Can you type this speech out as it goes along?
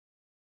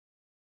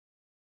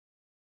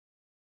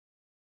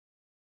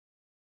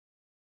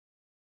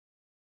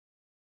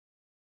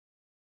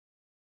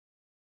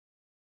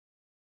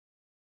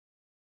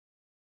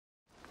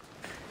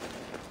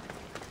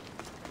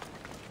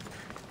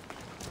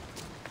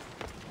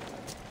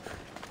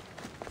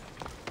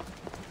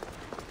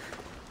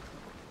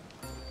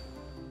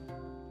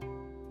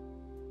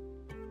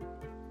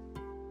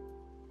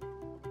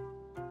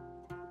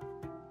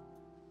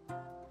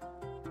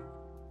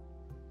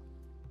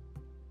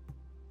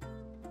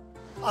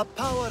A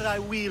power I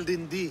wield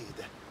indeed.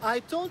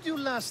 I told you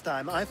last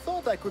time I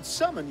thought I could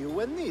summon you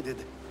when needed.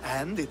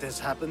 And it has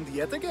happened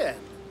yet again.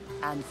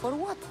 And for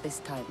what this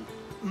time?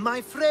 My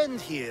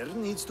friend here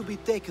needs to be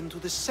taken to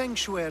the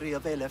sanctuary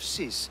of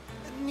Elefsis,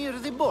 near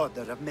the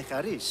border of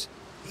Mecharis.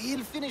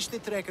 He'll finish the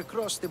trek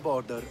across the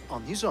border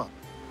on his own.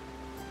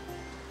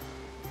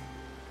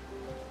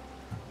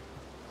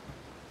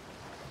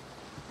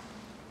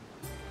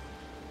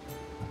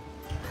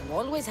 I'm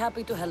always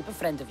happy to help a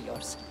friend of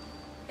yours.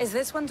 Is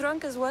this one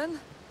drunk as well?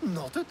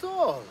 Not at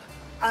all.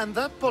 And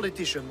that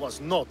politician was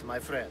not my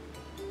friend.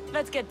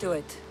 Let's get to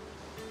it.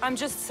 I'm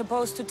just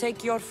supposed to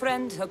take your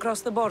friend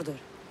across the border.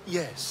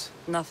 Yes.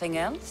 Nothing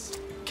else?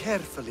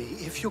 Carefully,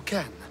 if you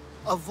can.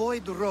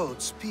 Avoid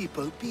roads,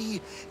 people,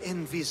 be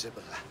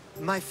invisible.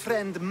 My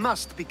friend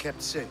must be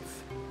kept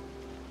safe.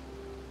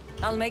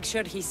 I'll make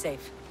sure he's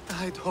safe.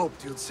 I'd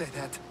hoped you'd say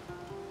that.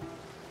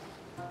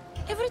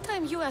 Every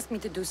time you ask me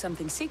to do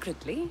something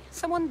secretly,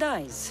 someone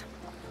dies.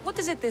 What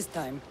is it this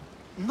time?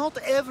 Not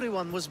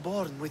everyone was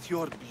born with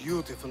your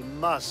beautiful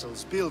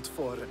muscles built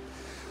for,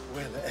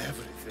 well,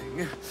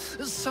 everything.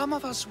 Some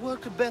of us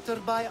work better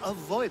by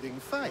avoiding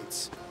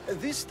fights.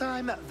 This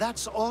time,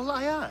 that's all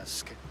I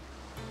ask.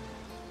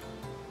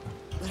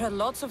 There are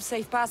lots of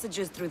safe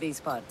passages through these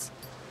parts.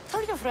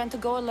 Tell your friend to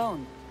go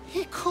alone.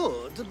 He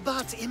could,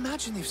 but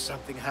imagine if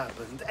something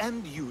happened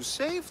and you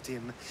saved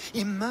him.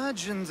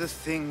 Imagine the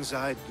things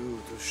I'd do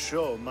to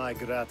show my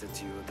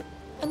gratitude.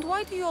 And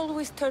why do you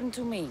always turn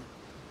to me?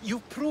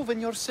 You've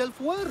proven yourself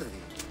worthy.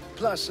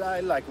 Plus, I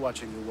like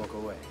watching you walk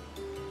away.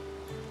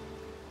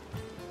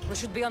 We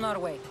should be on our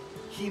way.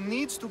 He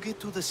needs to get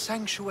to the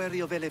sanctuary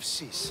of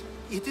Elefsis.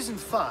 It isn't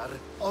far,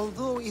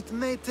 although it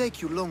may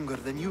take you longer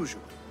than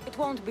usual. It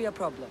won't be a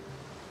problem.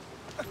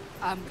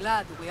 I'm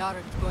glad we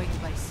aren't going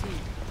by sea.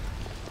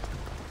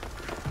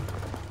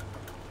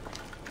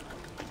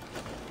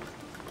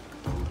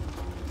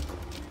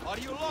 Are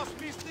you lost,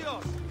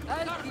 Mistios?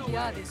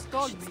 Alcibiades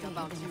told me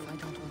about you.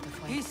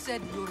 He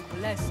said you're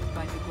blessed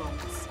by the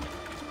gods.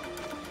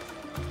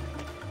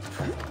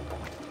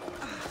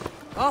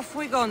 Off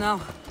we go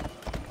now.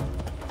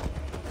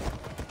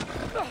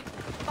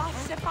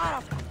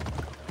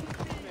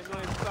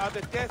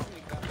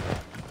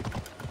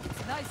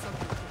 It's nice of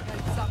you to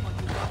help someone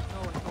you don't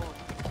know at all.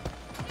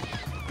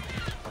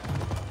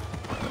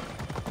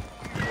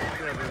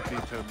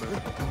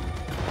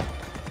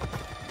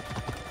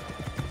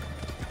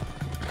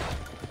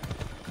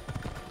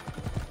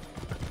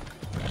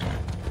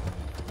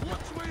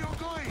 Watch where you're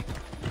going!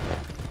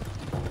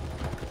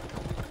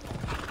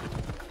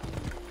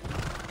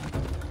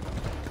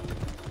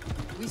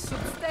 We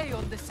should stay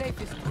on the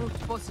safest route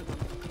possible.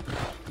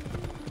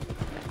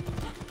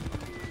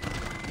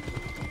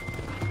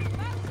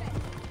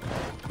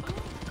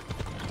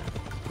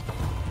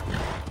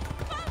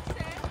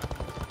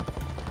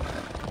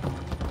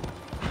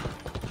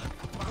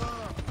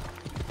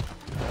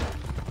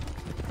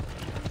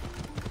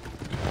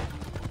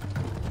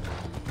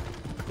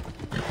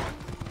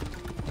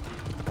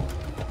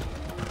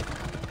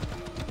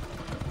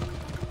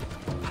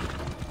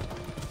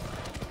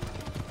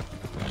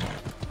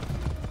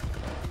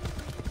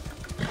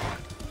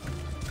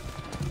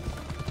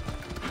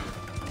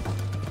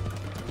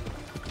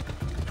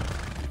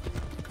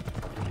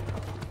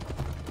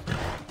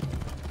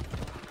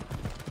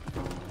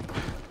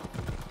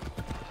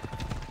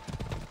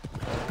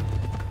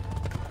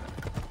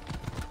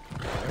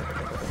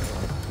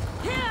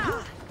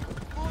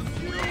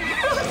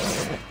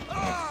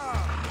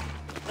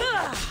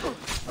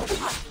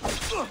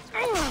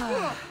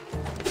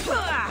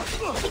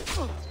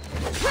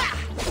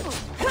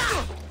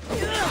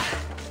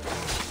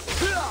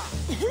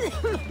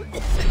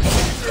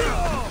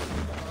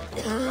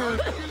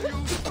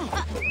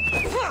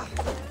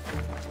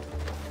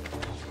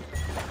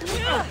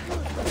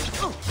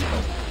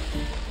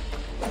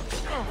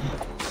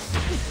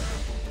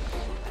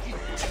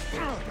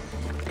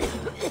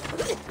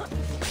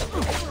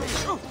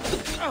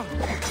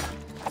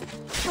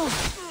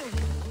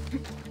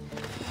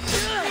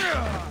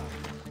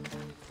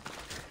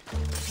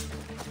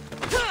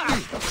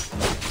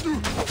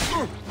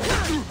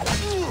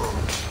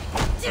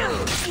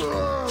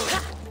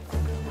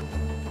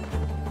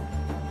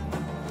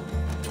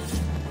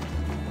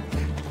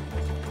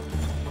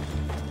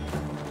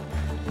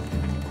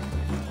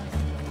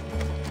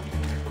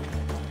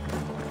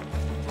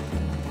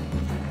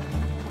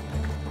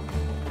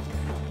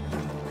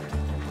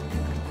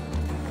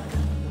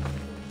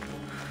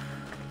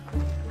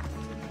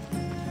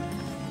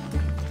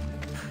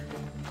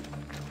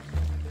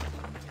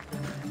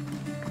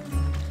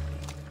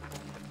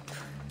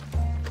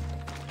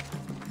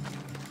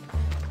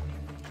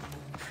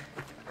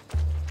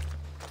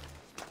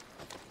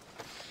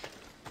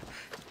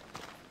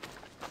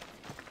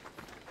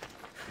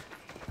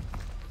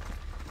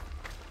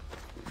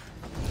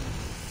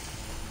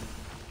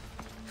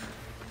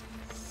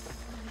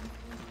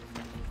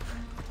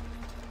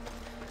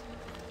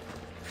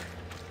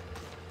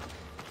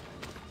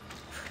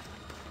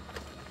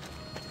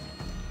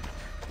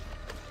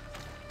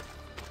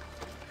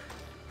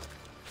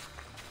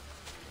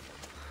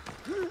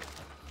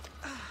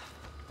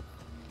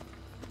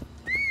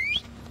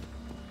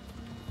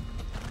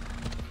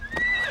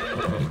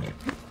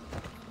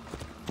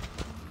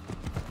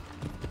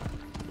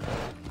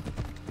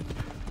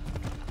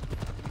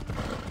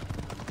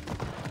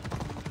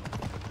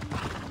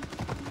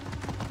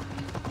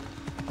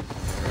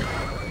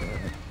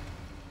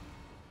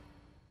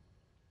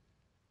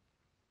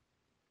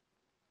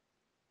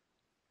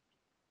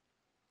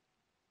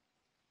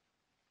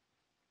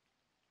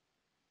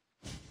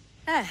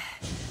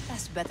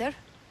 That's better.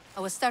 I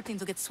was starting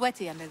to get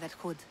sweaty under that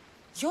hood.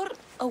 You're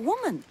a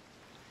woman.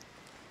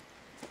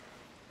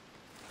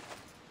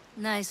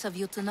 Nice of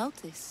you to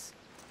notice.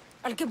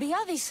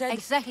 Alcibiades said...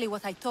 Exactly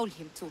what I told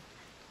him to.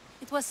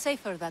 It was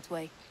safer that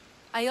way.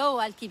 I owe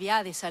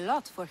Alcibiades a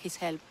lot for his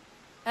help,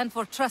 and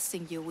for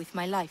trusting you with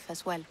my life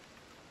as well.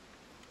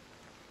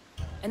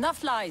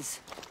 Enough lies.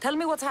 Tell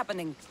me what's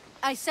happening.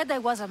 I said I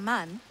was a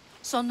man,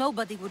 so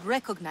nobody would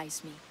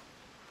recognize me.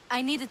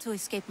 I needed to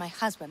escape my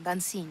husband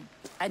unseen.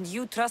 And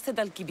you trusted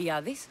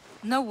Alcibiades?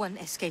 No one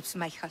escapes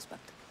my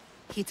husband.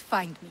 He'd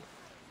find me.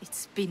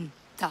 It's been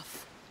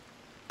tough.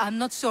 I'm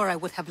not sure I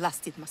would have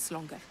lasted much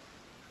longer.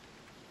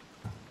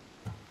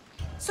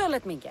 So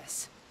let me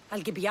guess.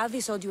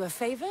 Alcibiades owed you a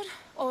favor,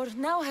 or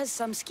now has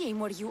some scheme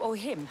where you owe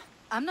him?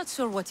 I'm not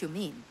sure what you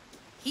mean.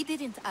 He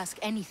didn't ask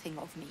anything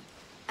of me,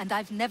 and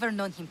I've never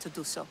known him to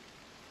do so.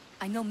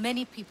 I know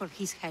many people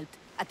he's helped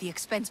at the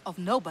expense of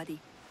nobody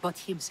but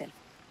himself.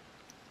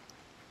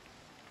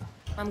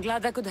 I'm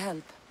glad I could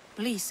help.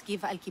 Please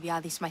give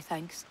Alcibiades my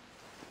thanks.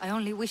 I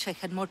only wish I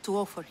had more to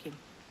offer him.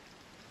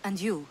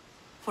 And you,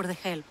 for the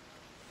help.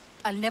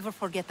 I'll never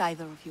forget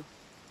either of you.